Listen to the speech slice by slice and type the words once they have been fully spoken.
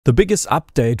The biggest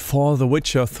update for The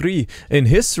Witcher 3 in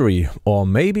history, or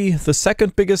maybe the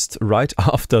second biggest right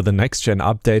after the next gen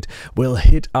update, will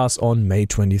hit us on May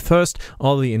 21st.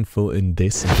 All the info in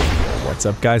this video. What's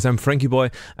up guys, I'm Franky Boy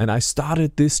and I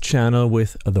started this channel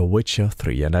with The Witcher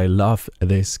 3 and I love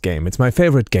this game. It's my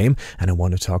favorite game and I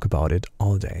want to talk about it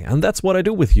all day. And that's what I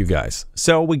do with you guys.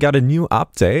 So we got a new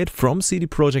update from CD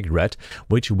Projekt Red,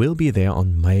 which will be there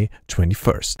on May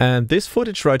 21st. And this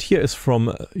footage right here is from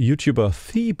YouTuber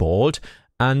Thibault,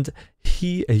 and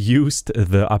he used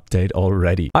the update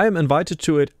already. I am invited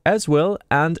to it as well,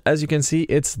 and as you can see,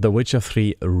 it's The Witcher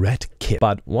 3 Redkit.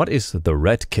 But what is the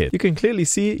Redkit? You can clearly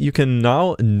see you can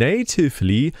now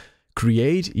natively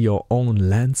create your own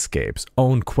landscapes,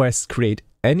 own quests, create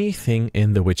anything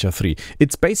in The Witcher 3.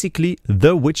 It's basically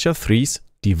The Witcher 3's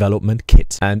development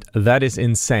kit, and that is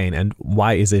insane. And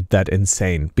why is it that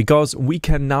insane? Because we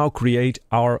can now create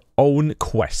our own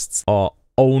quests, our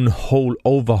own whole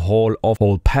overhaul of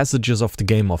whole passages of the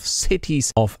game, of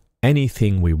cities, of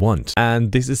anything we want.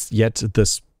 And this is yet the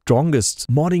strongest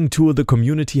modding tool the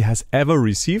community has ever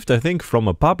received, I think, from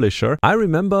a publisher. I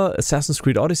remember Assassin's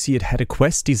Creed Odyssey, it had a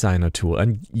quest designer tool,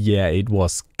 and yeah, it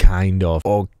was kind of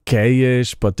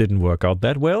okay-ish, but didn't work out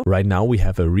that well. Right now we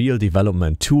have a real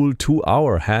development tool to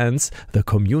our hands, the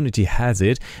community has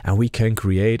it, and we can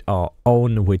create our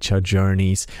own Witcher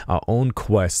journeys, our own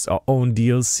quests, our own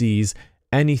DLCs.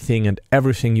 Anything and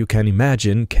everything you can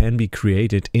imagine can be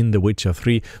created in The Witcher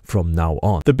 3 from now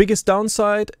on. The biggest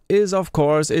downside is, of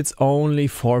course, it's only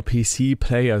for PC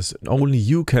players. Only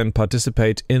you can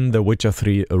participate in The Witcher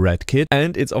 3 Redkit,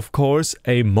 and it's of course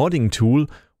a modding tool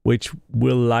which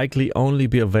will likely only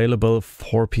be available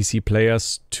for PC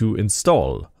players to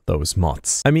install those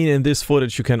mods. I mean, in this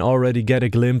footage you can already get a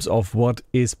glimpse of what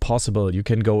is possible. You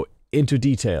can go into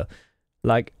detail,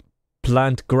 like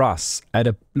plant grass at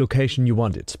a location you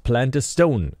want it, plant a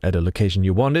stone at a location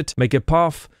you want it, make a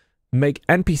path, make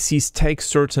NPCs take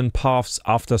certain paths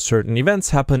after certain events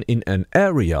happen in an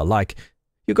area. Like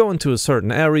you go into a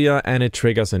certain area and it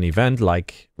triggers an event,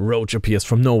 like Roach appears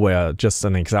from nowhere, just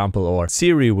an example, or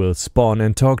Ciri will spawn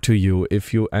and talk to you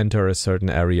if you enter a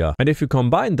certain area. And if you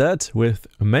combine that with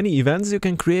many events, you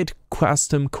can create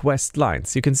custom quest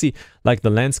lines. You can see, like the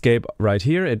landscape right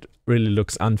here, it really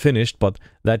looks unfinished, but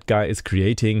that guy is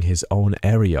creating his own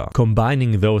area,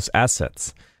 combining those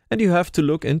assets. And you have to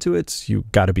look into it. You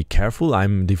gotta be careful.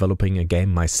 I'm developing a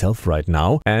game myself right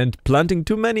now, and planting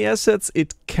too many assets,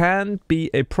 it can be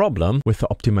a problem with the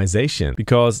optimization,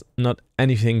 because not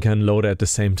anything can load at the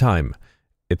same time.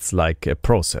 It's like a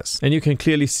process. And you can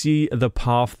clearly see the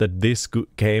path that this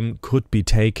game could be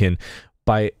taken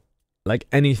by. Like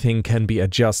anything can be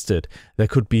adjusted. There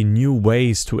could be new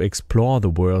ways to explore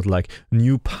the world, like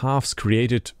new paths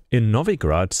created in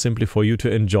Novigrad simply for you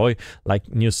to enjoy,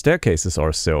 like new staircases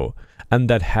or so. And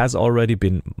that has already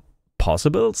been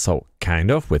possible, so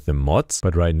kind of with the mods.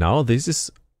 But right now this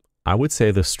is, I would say,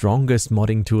 the strongest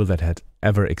modding tool that had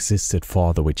ever existed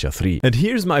for The Witcher 3. And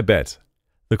here's my bet.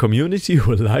 The community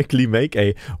will likely make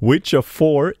a Witcher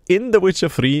 4 in The Witcher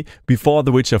 3 before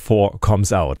The Witcher 4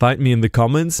 comes out. Find me in the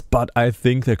comments, but I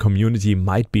think the community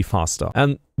might be faster.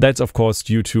 And that's of course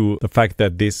due to the fact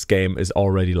that this game is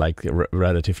already like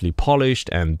relatively polished,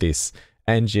 and this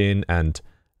engine and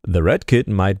the Redkit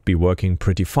might be working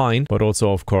pretty fine, but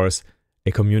also of course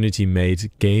a community made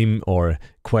game or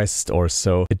quest or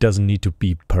so, it doesn't need to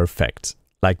be perfect.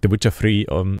 Like The Witcher 3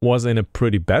 was in a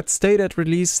pretty bad state at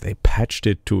release. They patched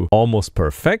it to almost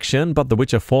perfection, but The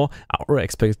Witcher 4, our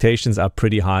expectations are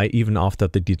pretty high even after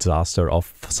the disaster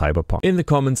of Cyberpunk. In the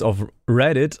comments of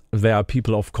Reddit, there are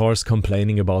people of course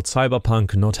complaining about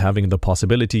Cyberpunk not having the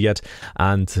possibility yet,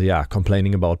 and yeah,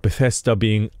 complaining about Bethesda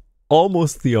being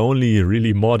almost the only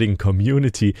really modding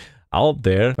community out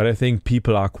there. But I think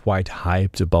people are quite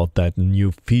hyped about that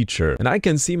new feature, and I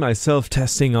can see myself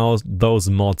testing out those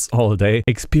mods all day,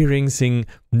 experiencing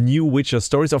new Witcher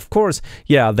stories. Of course,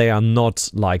 yeah, they are not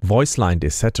like voice lined,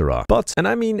 etc. But, and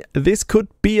I mean, this could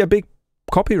be a big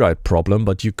copyright problem,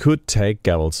 but you could take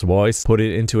Geralt's voice, put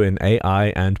it into an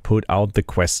AI and put out the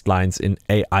quest lines in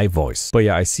AI voice. But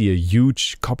yeah, I see a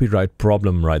huge copyright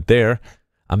problem right there.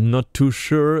 I'm not too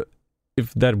sure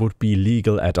if that would be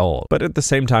legal at all. But at the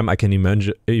same time, I can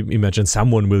imagine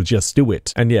someone will just do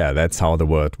it. And yeah, that's how the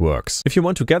world works. If you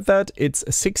want to get that, it's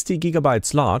 60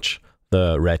 gigabytes large,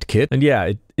 the Redkit. And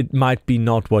yeah, it might be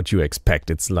not what you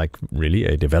expect. It's like really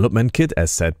a development kit,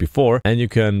 as said before. And you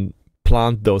can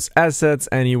plant those assets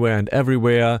anywhere and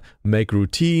everywhere, make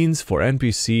routines for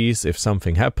NPCs if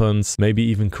something happens, maybe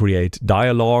even create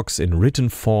dialogues in written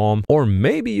form, or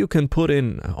maybe you can put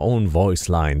in own voice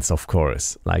lines, of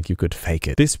course, like you could fake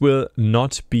it. This will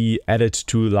not be added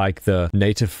to like the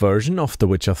native version of The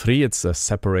Witcher 3, it's a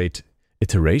separate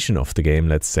iteration of the game,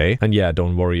 let's say. And yeah,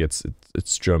 don't worry, it's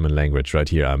German language right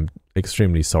here. I'm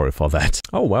extremely sorry for that.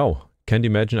 Oh wow. Can't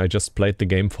imagine I just played the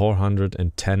game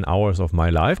 410 hours of my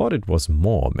life. Thought it was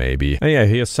more, maybe. And yeah,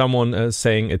 here's someone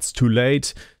saying it's too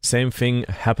late. Same thing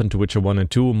happened to Witcher 1 and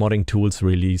 2. Modding tools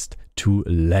released too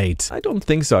late. I don't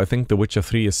think so. I think The Witcher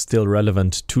 3 is still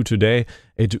relevant to today.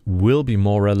 It will be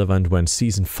more relevant when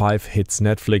Season 5 hits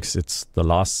Netflix. It's the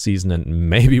last season and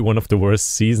maybe one of the worst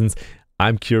seasons.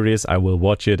 I'm curious. I will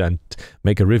watch it and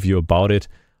make a review about it.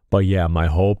 But yeah, my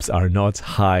hopes are not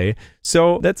high.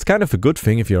 So that's kind of a good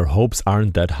thing if your hopes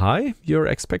aren't that high. Your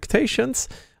expectations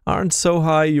aren't so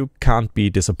high, you can't be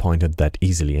disappointed that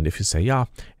easily. And if you say, yeah,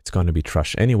 it's going to be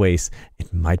trash anyways,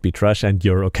 it might be trash and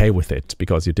you're okay with it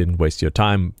because you didn't waste your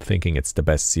time thinking it's the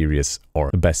best series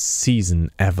or the best season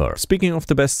ever. Speaking of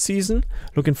the best season,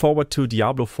 looking forward to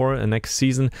Diablo 4 next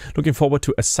season, looking forward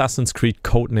to Assassin's Creed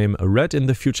Codename Red in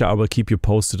the future. I will keep you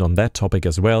posted on that topic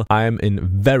as well. I am in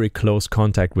very close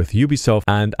contact with Ubisoft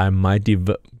and I might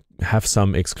have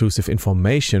some exclusive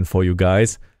information for you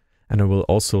guys. And I will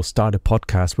also start a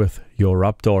podcast with Your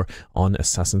Raptor on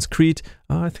Assassin's Creed.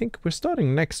 I think we're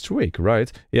starting next week,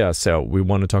 right? Yeah, so we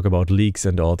want to talk about leaks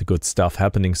and all the good stuff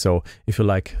happening. So if you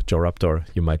like Joe Raptor,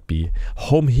 you might be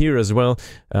home here as well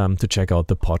to check out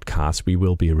the podcast we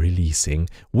will be releasing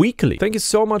weekly. Thank you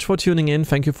so much for tuning in.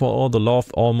 Thank you for all the love.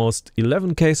 Almost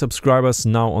 11k subscribers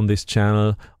now on this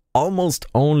channel. Almost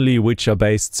only Witcher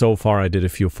based so far. I did a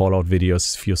few Fallout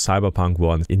videos, a few Cyberpunk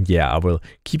ones. And yeah, I will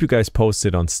keep you guys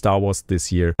posted on Star Wars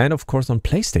this year. And of course on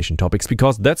PlayStation topics,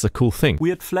 because that's a cool thing.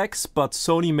 Weird flex, but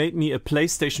Sony made me a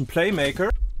PlayStation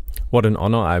Playmaker. What an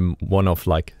honor. I'm one of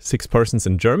like 6 persons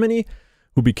in Germany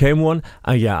who became one.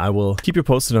 Yeah, I will keep you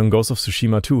posted on Ghost of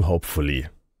Tsushima 2, hopefully.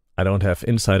 I don't have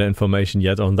insider information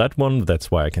yet on that one, that's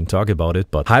why I can talk about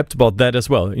it, but hyped about that as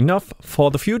well. Enough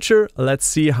for the future, let's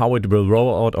see how it will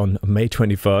roll out on May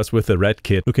 21st with the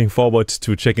Redkit. Looking forward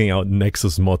to checking out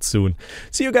Nexus mod soon.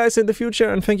 See you guys in the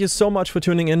future and thank you so much for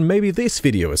tuning in. Maybe this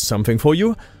video is something for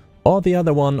you, or the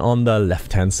other one on the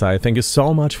left hand side. Thank you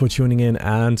so much for tuning in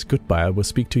and goodbye. I will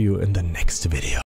speak to you in the next video.